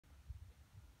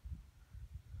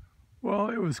Well,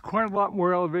 it was quite a lot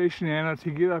more elevation, Anna,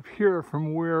 to get up here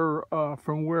from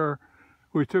where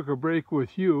we took a break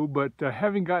with you. But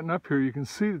having gotten up here, you can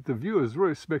see that the view is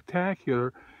really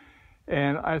spectacular.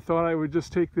 And I thought I would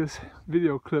just take this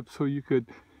video clip so you could,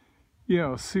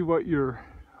 see what you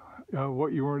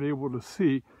weren't able to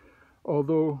see.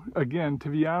 Although, again, to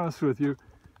be honest with you,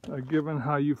 given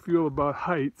how you feel about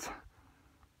heights,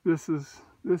 this is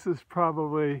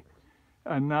probably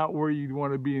not where you'd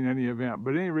want to be in any event.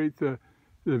 But at any rate, the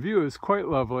view is quite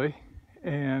lovely,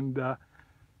 and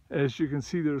as you can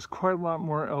see, there's quite a lot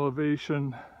more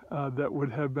elevation that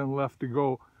would have been left to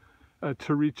go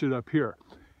to reach it up here.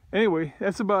 Anyway,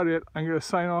 that's about it. I'm going to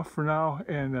sign off for now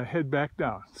and head back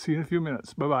down. See you in a few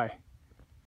minutes. Bye-bye.